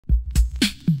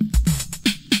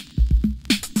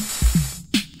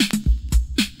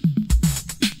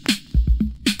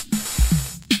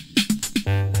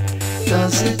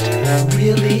Does it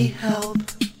really help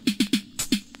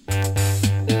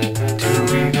to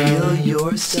reveal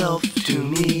yourself to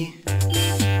me?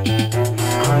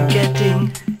 I'm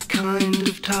getting kind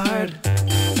of tired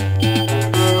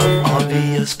of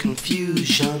obvious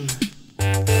confusion.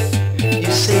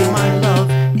 You say my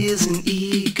love is an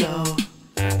ego,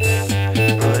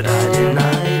 but I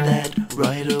deny that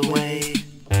right away.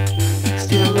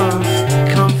 Still I'm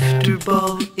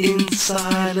comfortable in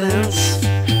silence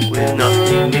with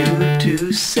nothing new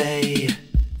to say.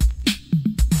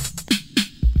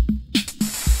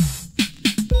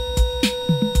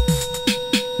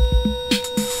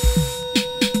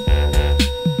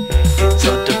 It's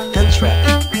a defense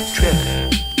rap trip.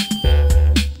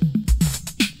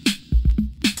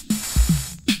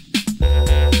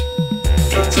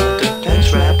 It's a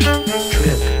defense rap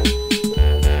trip.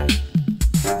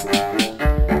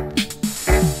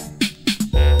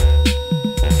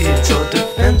 It's a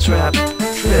defense rap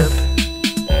trip.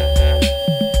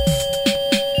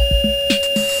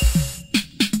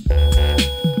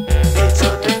 It's a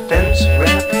defense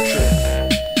rap trip.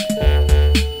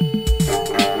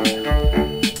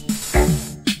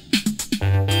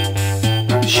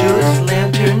 Should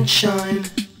lantern shine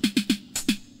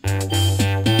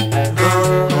the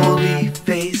holy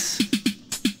face,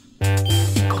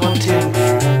 quantum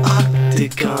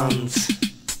octagons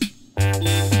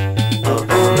of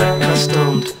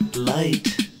unaccustomed light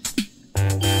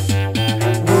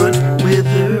would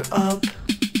wither up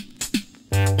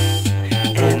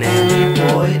an any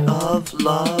boy of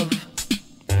love.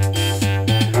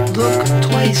 Look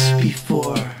twice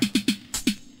before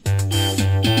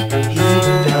he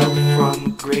fell from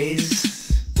grace.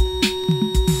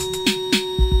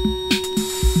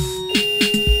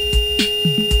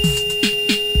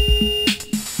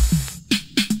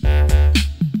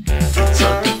 It's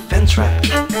a defense rap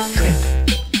trip.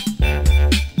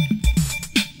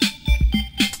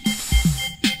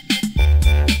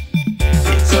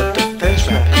 It's a defense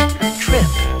rap trip.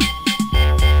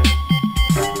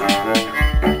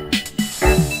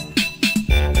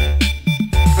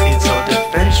 It's a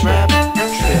defense rap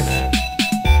trip.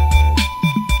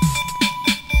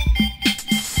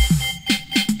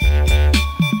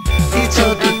 It's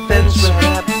a defense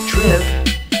rap trip.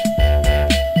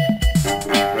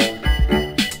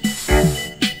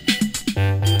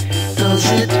 Does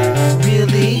it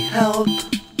really help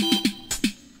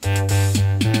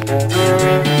to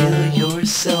reveal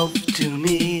yourself